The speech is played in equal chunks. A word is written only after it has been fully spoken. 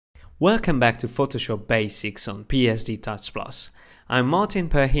Welcome back to Photoshop Basics on PSD Touch Plus. I'm Martin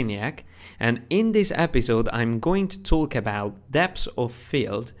Perhiniak, and in this episode I'm going to talk about depth of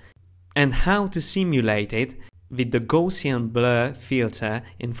field and how to simulate it with the Gaussian blur filter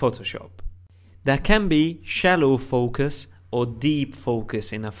in Photoshop. There can be shallow focus or deep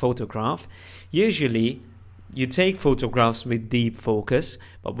focus in a photograph. Usually you take photographs with deep focus,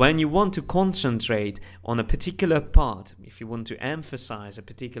 but when you want to concentrate on a particular part, if you want to emphasize a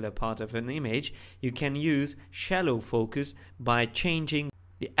particular part of an image, you can use shallow focus by changing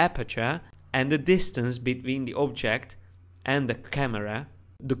the aperture and the distance between the object and the camera.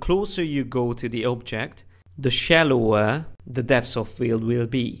 The closer you go to the object, the shallower the depth of field will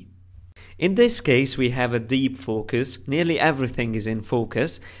be. In this case, we have a deep focus. Nearly everything is in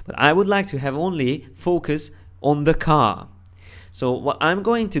focus, but I would like to have only focus on the car. So what I'm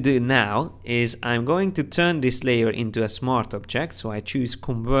going to do now is I'm going to turn this layer into a smart object. So I choose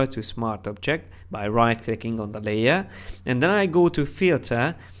convert to smart object by right clicking on the layer, and then I go to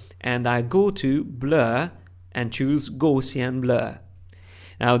filter and I go to blur and choose Gaussian blur.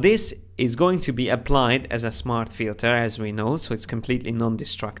 Now this is going to be applied as a smart filter, as we know, so it's completely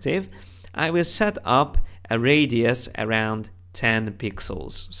non-destructive. I will set up a radius around 10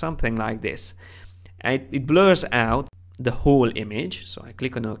 pixels, something like this. It blurs out the whole image, so I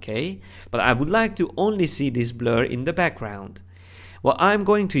click on OK, but I would like to only see this blur in the background. What I'm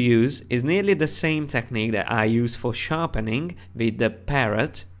going to use is nearly the same technique that I used for sharpening with the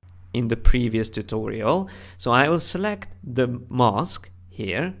parrot in the previous tutorial. So I will select the mask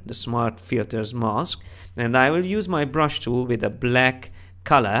here, the smart filters mask, and I will use my brush tool with a black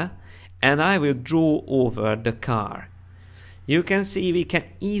color, and I will draw over the car. You can see we can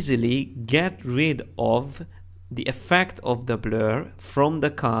easily get rid of the effect of the blur from the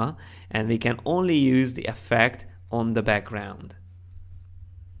car, and we can only use the effect on the background.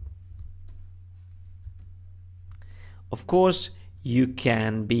 Of course, you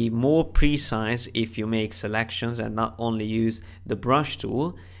can be more precise if you make selections and not only use the brush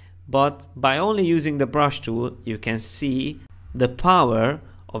tool, but by only using the brush tool you can see the power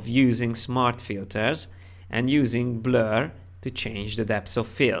of using smart filters and using blur to change the depth of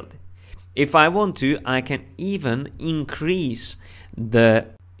field. If I want to, I can even increase the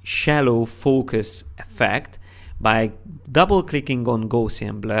shallow focus effect by double clicking on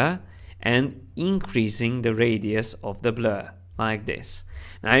Gaussian blur and increasing the radius of the blur, like this.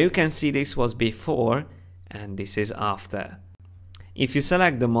 Now you can see this was before and this is after. If you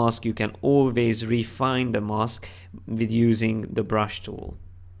select the mask, you can always refine the mask with using the brush tool.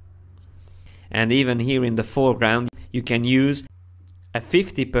 And even here in the foreground, you can use a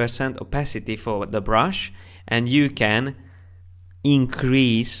 50% opacity for the brush, and you can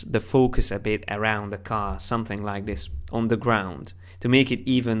increase the focus a bit around the car, something like this, on the ground, to make it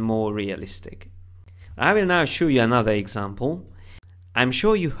even more realistic. I will now show you another example. I'm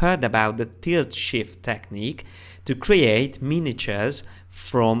sure you heard about the tilt shift technique to create miniatures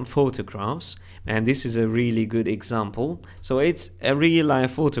from photographs, and this is a really good example. So it's a real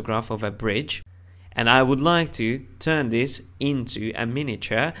life photograph of a bridge, and I would like to turn this into a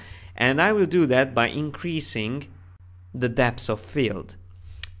miniature, and I will do that by increasing the depth of field.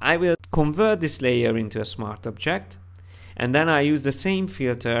 I will convert this layer into a smart object, and then I use the same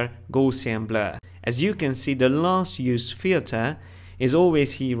filter, Gaussian blur. As you can see, the last used filter is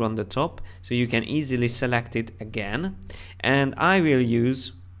always here on the top, so you can easily select it again, and I will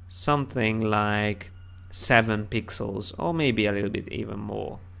use something like 7 pixels, or maybe a little bit even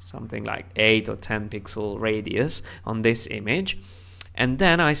more, something like 8 or 10 pixel radius on this image. And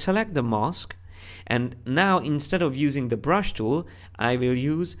then I select the mask, and now instead of using the brush tool, I will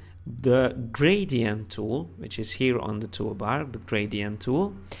use the gradient tool, which is here on the toolbar, the gradient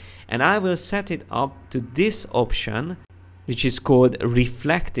tool, and I will set it up to this option, which is called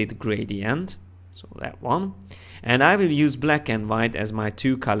reflected gradient, so that one, and I will use black and white as my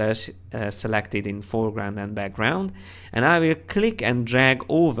two colors selected in foreground and background, and I will click and drag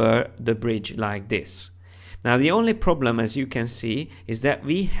over the bridge like this. Now the only problem, as you can see, is that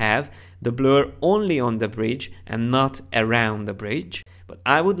we have the blur only on the bridge and not around the bridge, but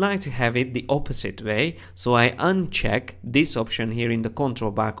I would like to have it the opposite way, so I uncheck this option here in the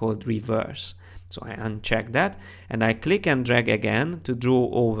control bar called reverse. So I uncheck that and I click and drag again to draw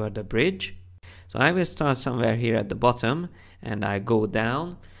over the bridge. So I will start somewhere here at the bottom and I go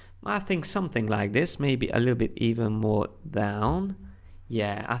down. I think something like this, maybe a little bit even more down.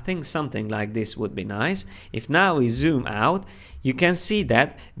 Yeah, I think something like this would be nice. If now we zoom out, you can see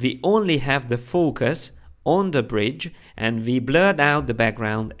that we only have the focus on the bridge and we blurred out the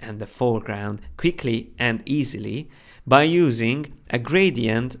background and the foreground quickly and easily by using a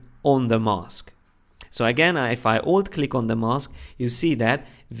gradient on the mask. So again, if I alt click on the mask, you see that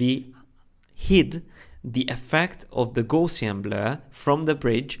we hid the effect of the Gaussian blur from the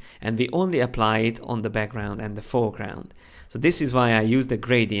bridge, and we only apply it on the background and the foreground. So this is why I use the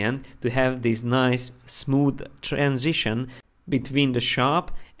gradient to have this nice smooth transition between the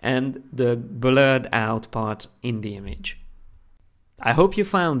sharp and the blurred out parts in the image. I hope you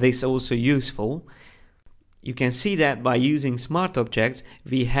found this also useful. You can see that by using smart objects,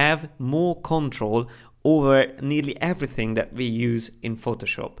 we have more control over nearly everything that we use in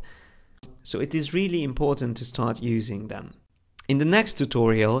Photoshop. So it is really important to start using them. In the next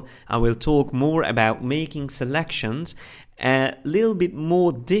tutorial, I will talk more about making selections, a little bit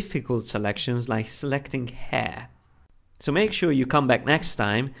more difficult selections like selecting hair. So make sure you come back next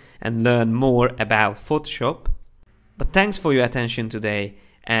time and learn more about Photoshop. But thanks for your attention today,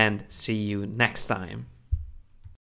 and see you next time.